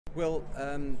Well,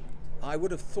 I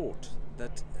would have thought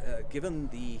that given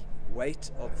the weight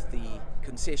of the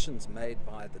concessions made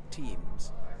by the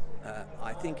teams,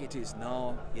 I think it is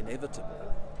now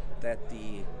inevitable that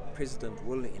the president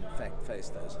will in fact face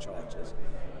those charges.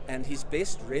 And his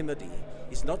best remedy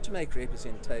is not to make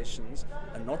representations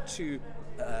and not to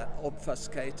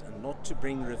obfuscate and not to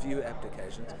bring review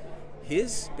applications.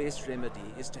 His best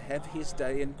remedy is to have his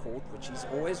day in court, which he's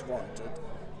always wanted,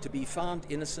 to be found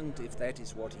innocent if that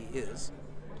is what he is,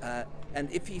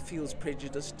 and if he feels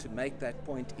prejudiced, to make that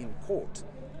point in court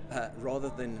rather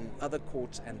than in other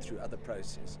courts and through other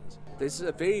processes. This is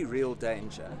a very real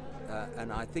danger,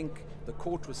 and I think the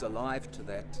court was alive to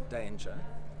that danger,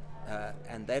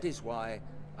 and that is why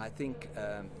I think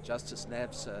Justice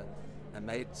Navsa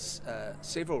made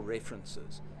several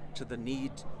references to the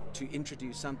need to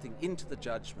introduce something into the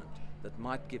judgment that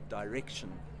might give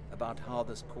direction about how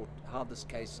this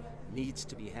case needs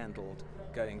to be handled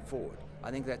going forward. I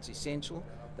think that's essential.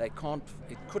 It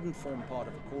couldn't form part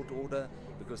of a court order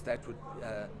because that would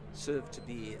serve to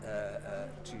be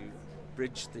to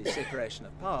bridge the separation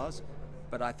of powers.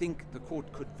 But I think the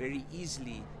court could very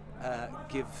easily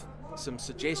give some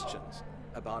suggestions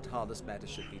about how this matter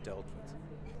should be dealt with.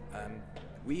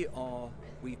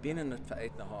 We've been in it for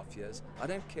 8.5 years. I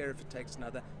don't care if it takes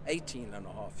another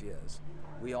 18.5 years.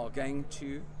 We are going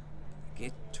to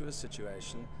get to a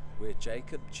situation where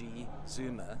Jacob G.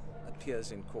 Zuma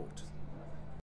appears in court.